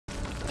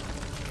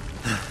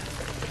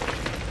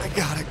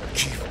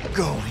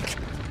going.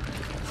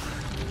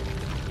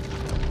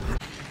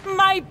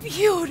 My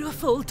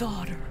beautiful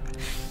daughter,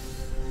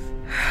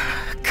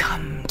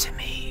 come to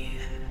me.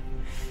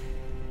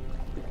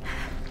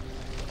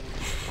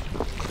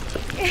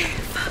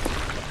 Eva,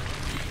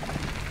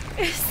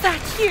 is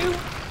that you?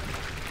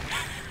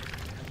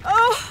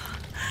 Oh,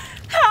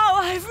 how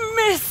I've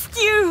missed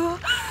you!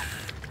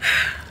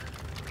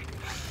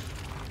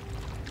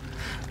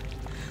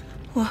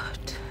 What?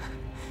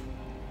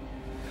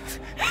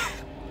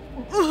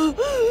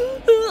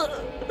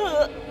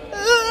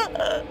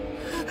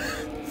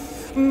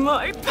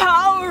 My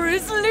power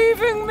is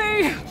leaving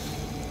me!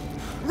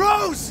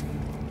 Rose!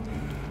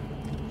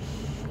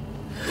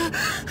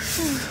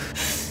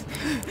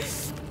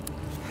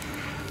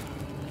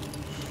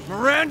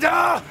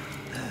 Miranda!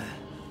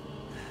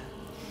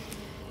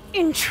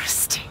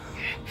 Interesting.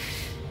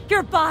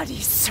 Your body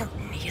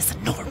certainly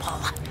isn't normal.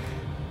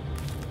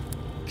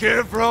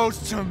 Give Rose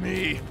to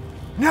me!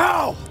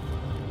 Now!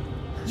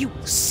 You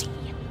will see.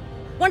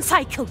 Once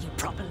I kill you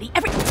properly,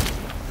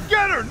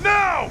 Get her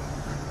now!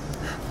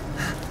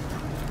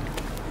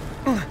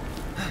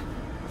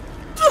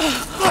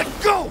 Let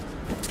go!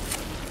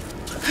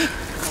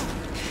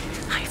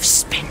 I've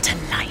spent a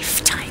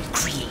lifetime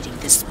creating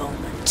this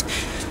moment.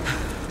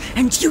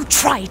 And you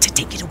try to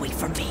take it away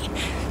from me.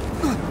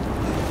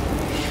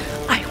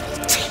 I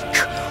will take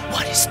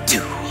what is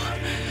due.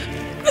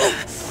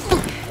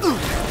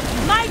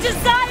 My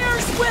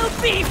desires will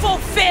be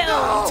fulfilled!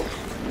 No!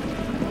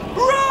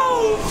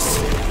 Rose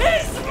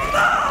is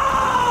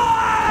mine!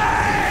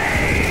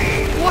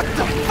 What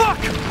the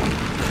fuck?!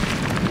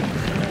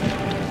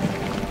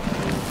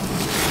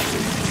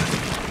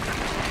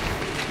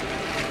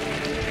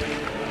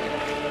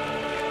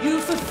 You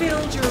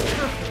fulfilled your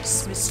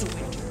purpose, Mr.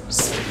 Winters.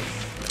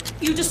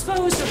 You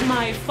disposed of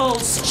my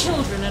false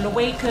children and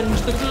awakened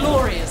the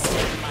glorious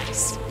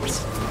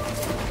Megamycete.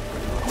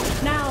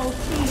 Now,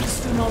 please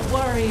do not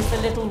worry for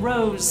little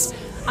Rose.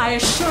 I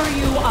assure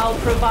you I'll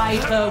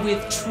provide her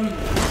with true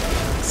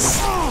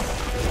peace.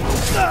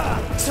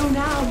 So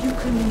now you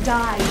can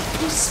die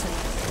peacefully.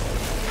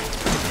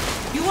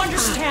 You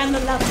understand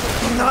the love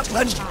of I'm not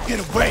letting you get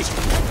away!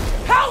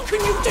 How can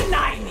you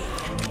deny me?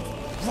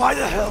 Why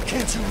the hell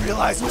can't you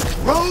realize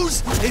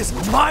Rose is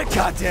my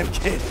goddamn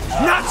kid,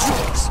 not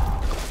yours?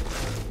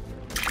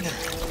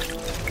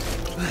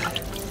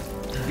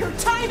 Your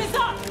time is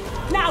up!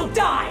 Now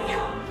die!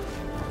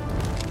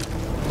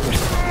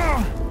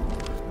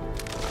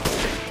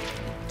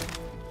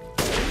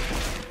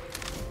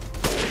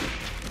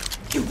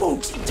 You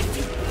won't defeat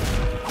me!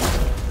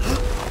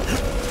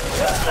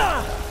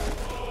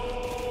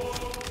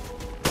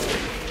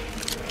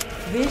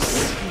 This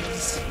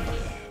is...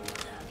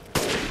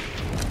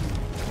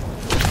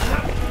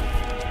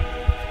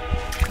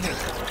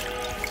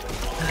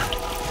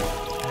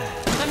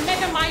 the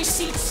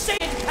Megamycete's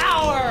sacred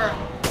power!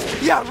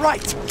 Yeah,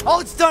 right! All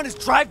it's done is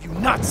drive you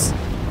nuts!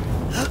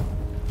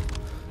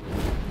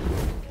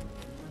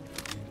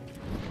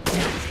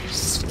 Will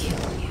this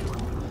kill you?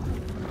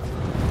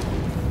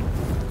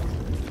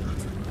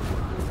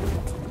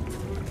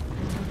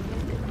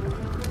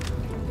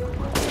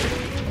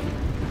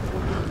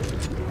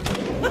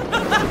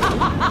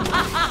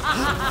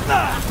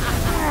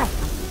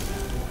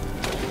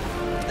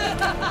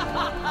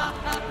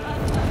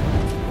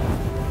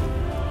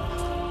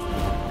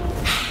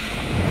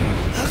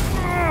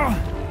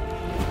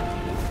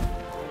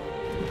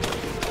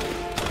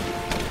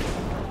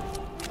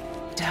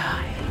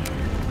 Die.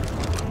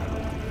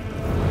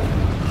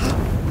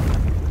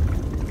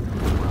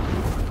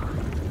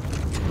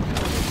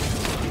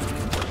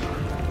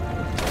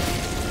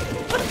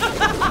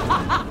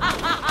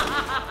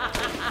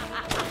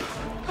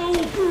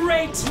 Oh,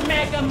 great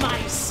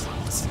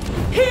Megamycete,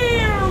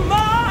 hear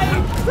my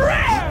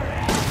prayer!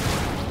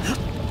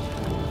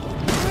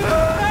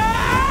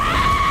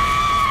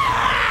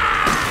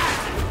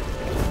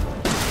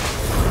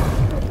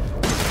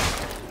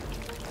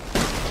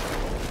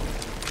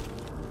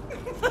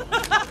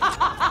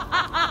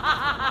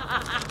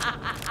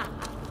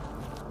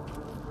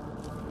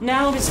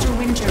 Now, Mr.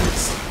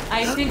 Winters,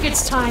 I think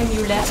it's time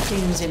you left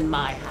things in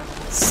my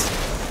hands.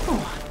 Go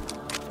on,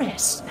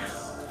 rest now.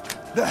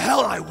 The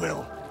hell I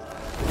will!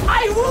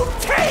 I will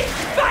take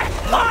back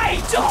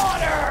my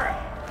daughter!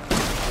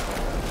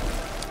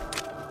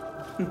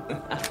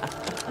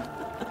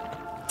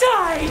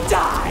 Die,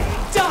 die,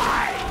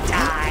 die,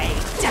 die,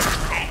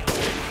 die!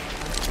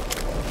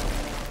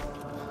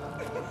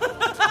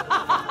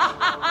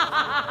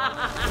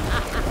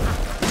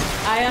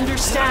 I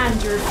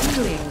understand your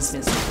feelings,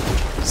 Mr.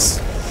 Winters.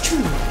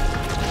 True.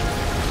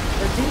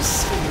 But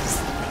this is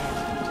the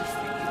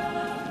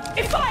end.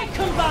 If I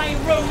combine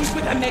Rose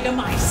with a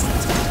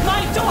Megamycete,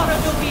 my daughter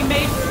will be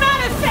made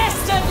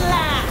manifest at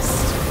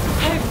last!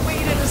 I've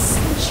waited a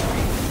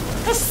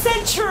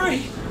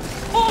century,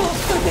 all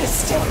for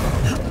this day.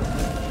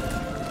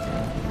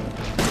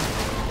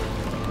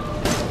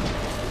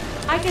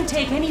 I can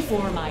take any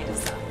form I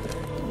desire.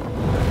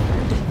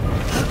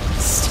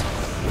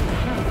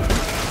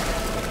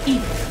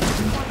 Even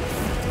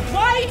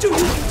why do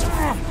you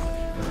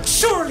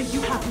Surely you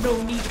have no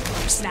need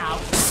of Rose now,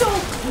 so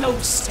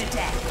close to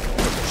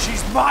death.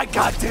 She's my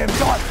goddamn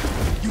daughter,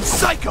 you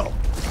psycho!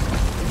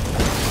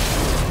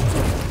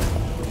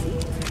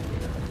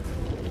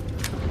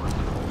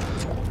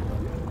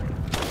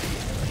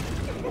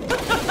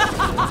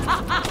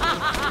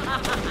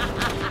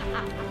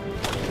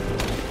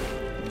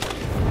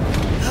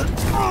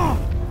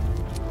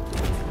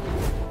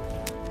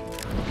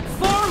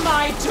 For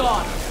my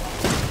daughter.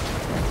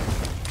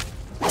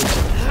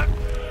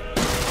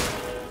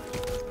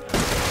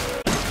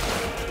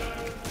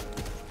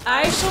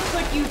 I shall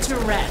put you to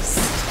rest.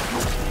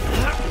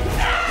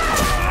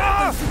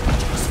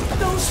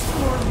 Those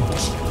four,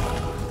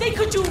 they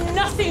could do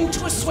nothing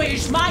to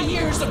assuage my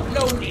years of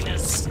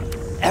loneliness.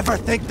 Ever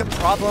think the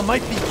problem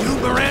might be you,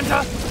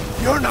 Miranda?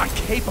 You're not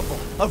capable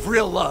of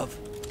real love.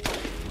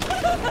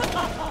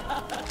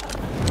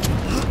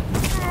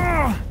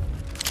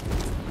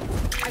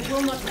 I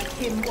will not let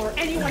him or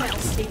anyone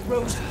else take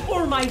Rose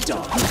or my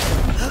daughter.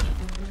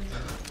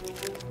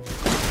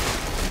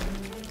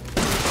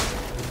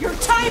 Your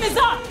time is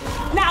up!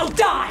 Now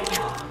die!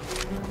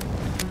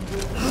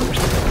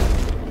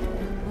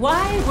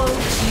 Why won't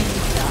you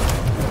die?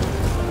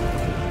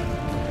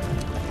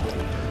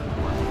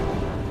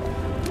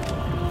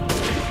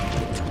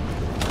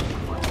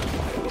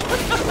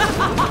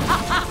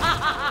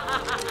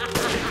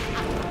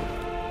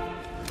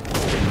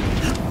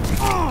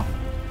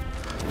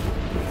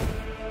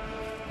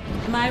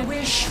 My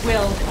wish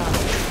will come.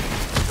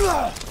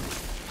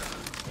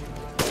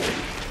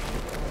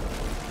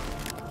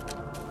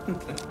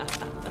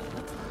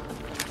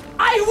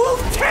 I will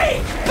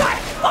take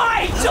back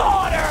my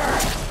daughter!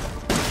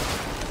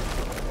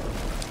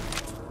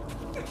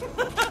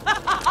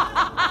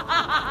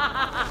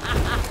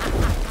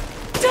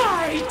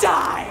 Die,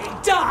 die,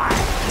 die,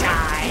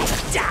 die,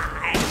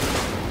 die!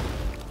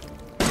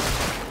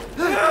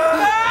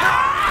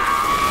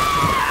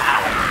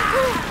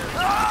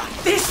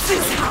 This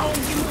is how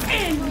you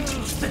end,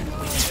 Ethan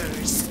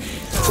Winters.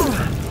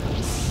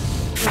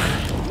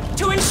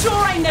 To ensure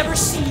I never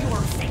see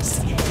your face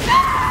again.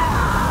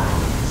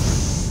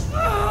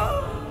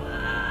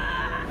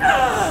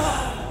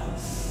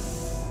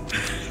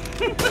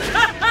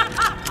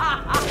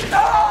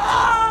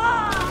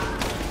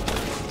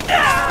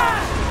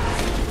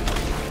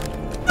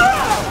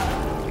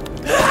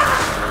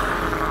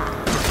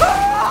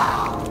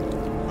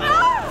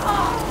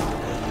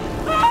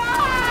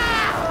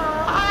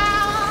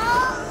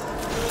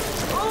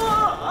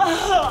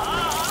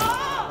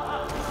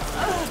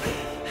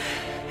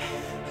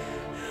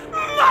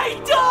 My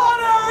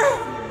daughter!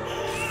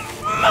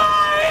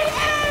 My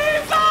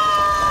Ava!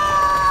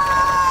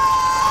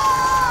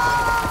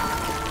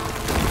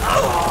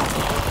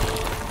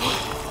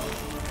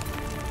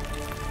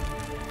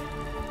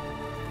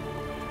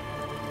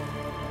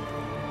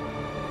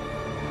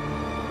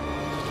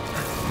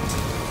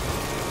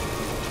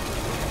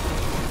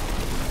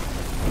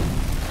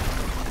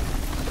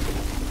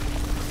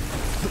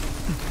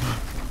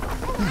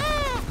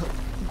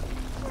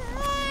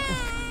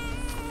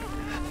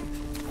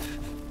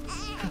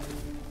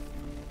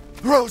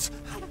 Rose!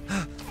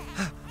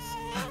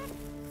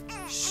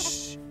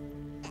 Shh.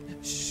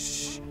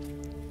 Shh.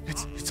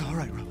 It's all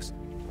right, Rose.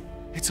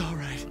 It's all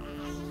right.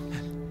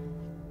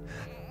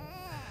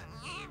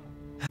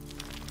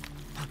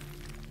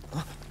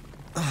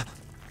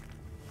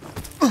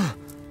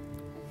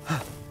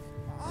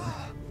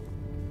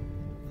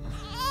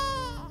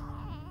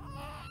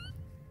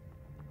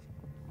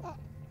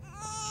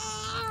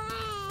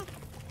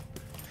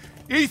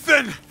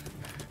 Ethan!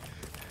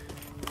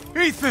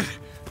 Ethan!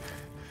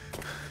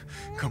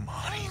 Come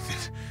on,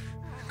 Ethan.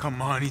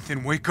 Come on,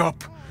 Ethan, wake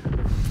up.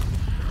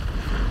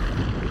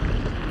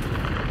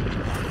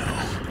 Oh,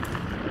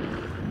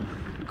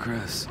 no.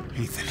 Chris.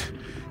 Ethan.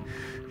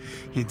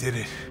 You did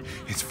it.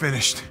 It's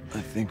finished.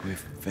 I think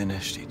we've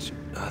finished each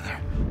other.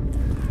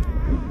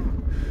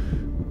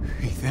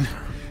 Ethan.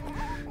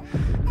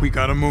 We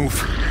gotta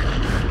move.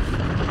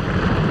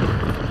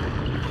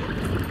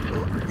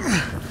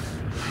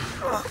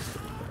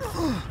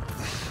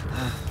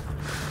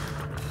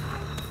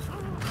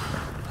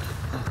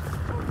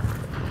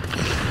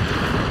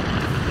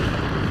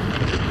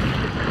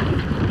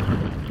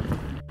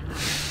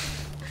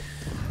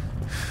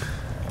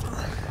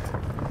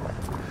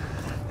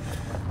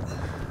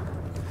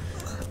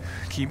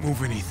 Keep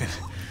moving, Ethan.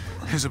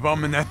 There's a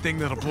bomb in that thing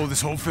that'll blow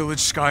this whole village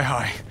sky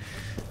high.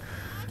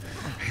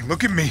 Hey,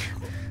 look at me.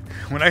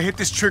 When I hit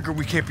this trigger,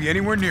 we can't be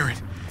anywhere near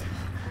it.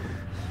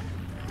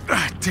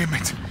 Ah, damn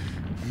it.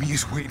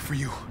 Mia's waiting for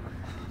you.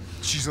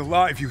 She's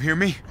alive, you hear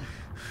me?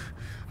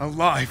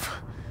 Alive.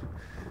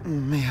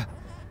 Mia.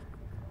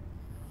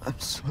 I'm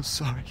so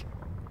sorry.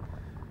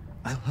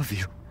 I love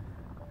you.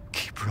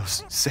 Keep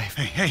Rose safe.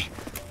 Hey, hey.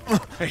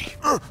 Hey.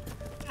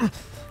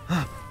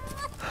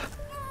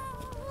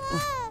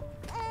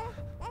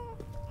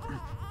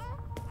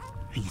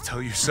 And you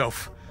tell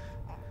yourself.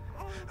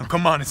 Now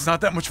come on, it's not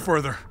that much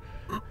further.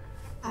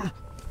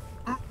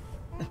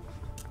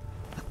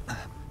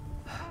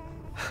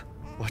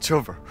 Watch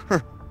over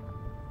her.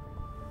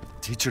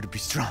 teach her to be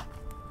strong.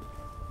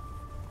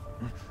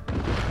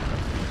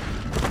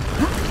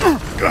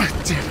 God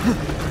damn.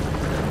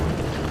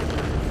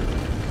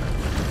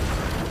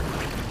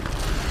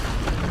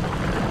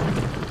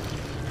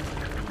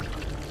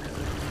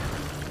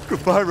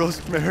 Goodbye,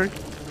 Rosemary.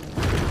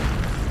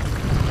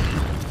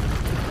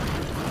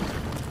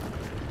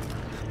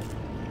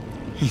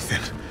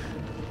 Ethan.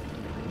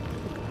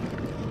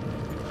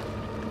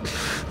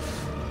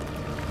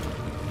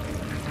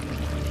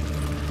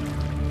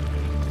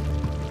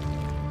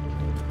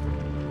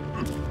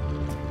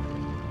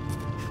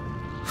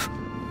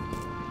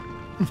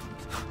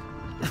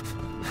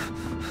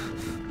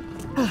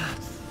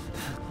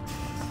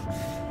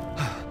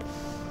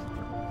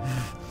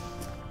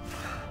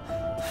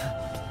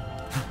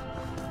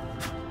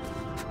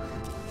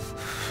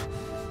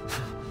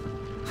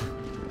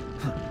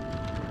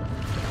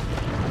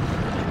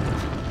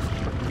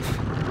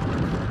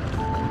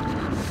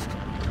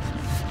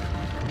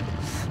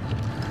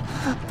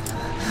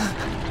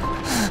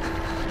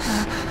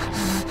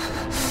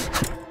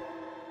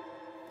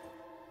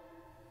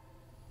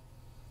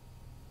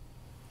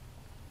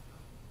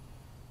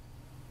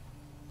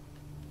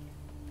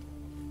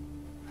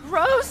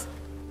 Rose?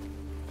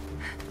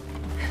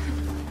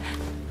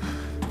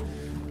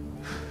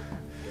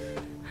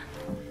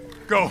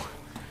 Go.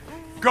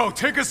 Go,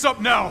 take us up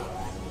now.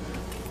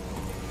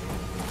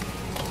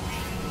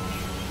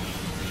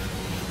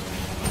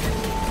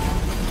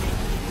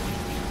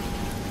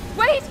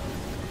 Wait!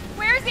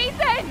 Where's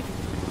Ethan?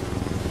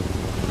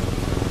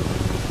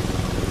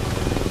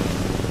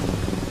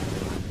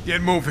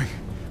 Get moving.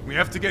 We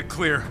have to get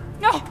clear.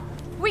 No,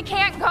 we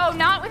can't go,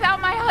 not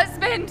without my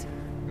husband.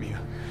 Mia,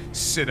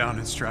 sit down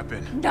and strap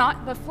in.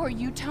 Not before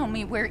you tell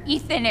me where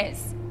Ethan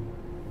is.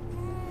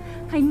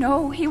 I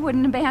know he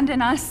wouldn't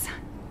abandon us.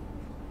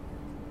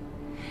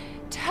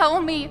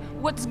 Tell me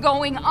what's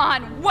going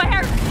on.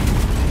 Where?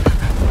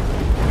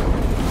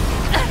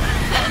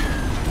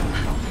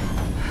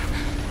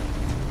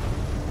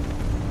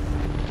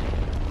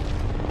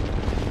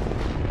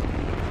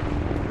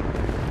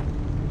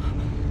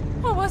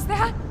 What was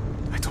that?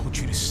 I told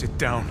you to sit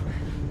down.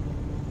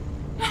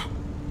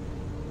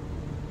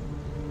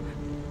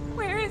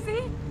 Where is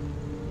he?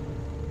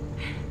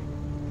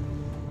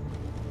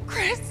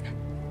 Chris?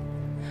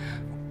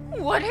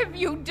 What have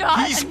you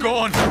done? He's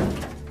gone.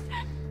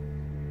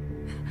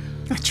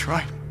 I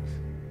tried.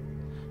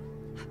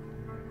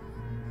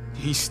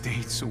 He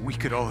stayed so we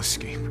could all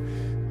escape.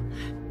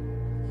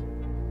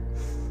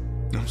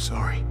 I'm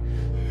sorry.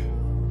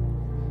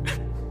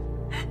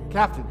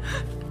 Captain,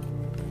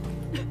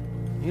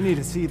 you need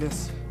to see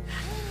this.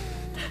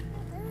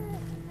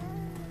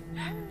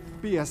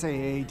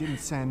 BSAA didn't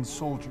send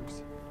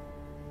soldiers.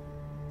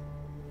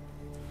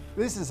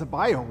 This is a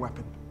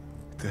bioweapon.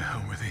 What the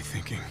hell were they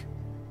thinking?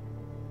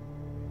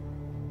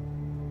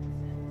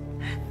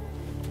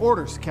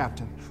 Orders,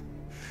 Captain.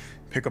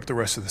 Pick up the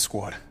rest of the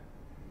squad.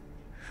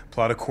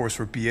 Plot a course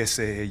for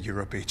BSAA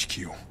Europe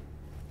HQ.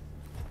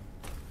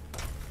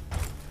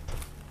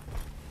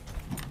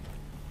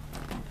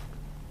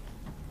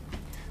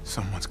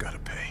 Someone's gotta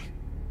pay.